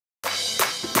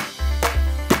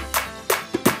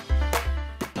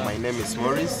name is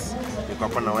Morris. Niko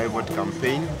hapa na Vote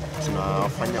campaign.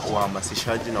 Tunafanya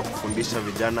uhamasishaji na kufundisha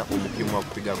vijana umuhimu wa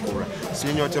kupiga kura. Si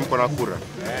nyinyi wote mko na kura?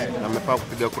 Na mmepaa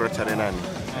kupiga kura tarehe nani?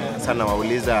 Sana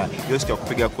wauliza, hiyo siku ya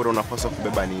kupiga kura unapaswa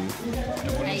kubeba nini?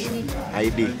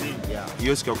 ID.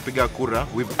 Hiyo siku ya kupiga kura,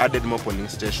 we've added more polling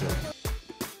station.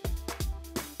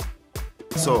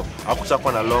 So,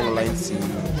 hakutakuwa na long lines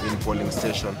in polling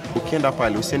station. Ukienda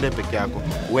pale, usiende peke yako,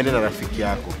 uende na rafiki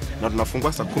yako. Na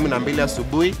tunafungua saa 12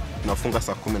 asubuhi, tunafunga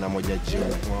saa 11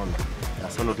 jioni. Unaona?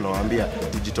 Sasa ndo tunawaambia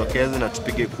tujitokeze na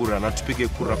tupige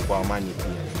kura kwa amani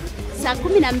pia. Saa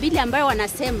 12 ambayo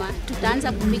wanasema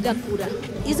tutaanza kupiga kura.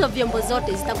 Hizo vyombo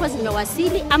zote zitakuwa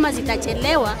zimewasili ama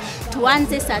zitachelewa,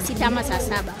 tuanze saa 6 ama saa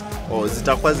 7.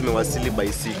 Zitakuwa zimewasili by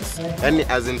 6. Yani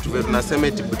as in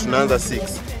tunasema tunaanza 6.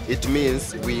 It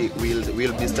means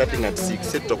we'll be starting at 6.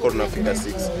 Sisi tutakuwa tunafika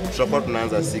 6. Tutakuwa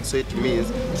tunaanza 6. So it means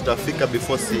tutafika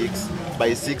before 6.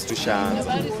 By 6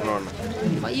 tushaanza.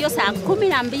 Unaona? Hiyo saa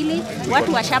 12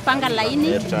 watu washapanga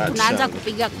laini, tunaanza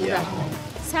kupiga kura.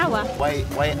 Sawa?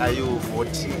 Why are you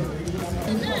voting?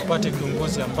 Tupate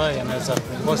kiongozi ambaye anaweza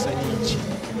kuongoza nchi.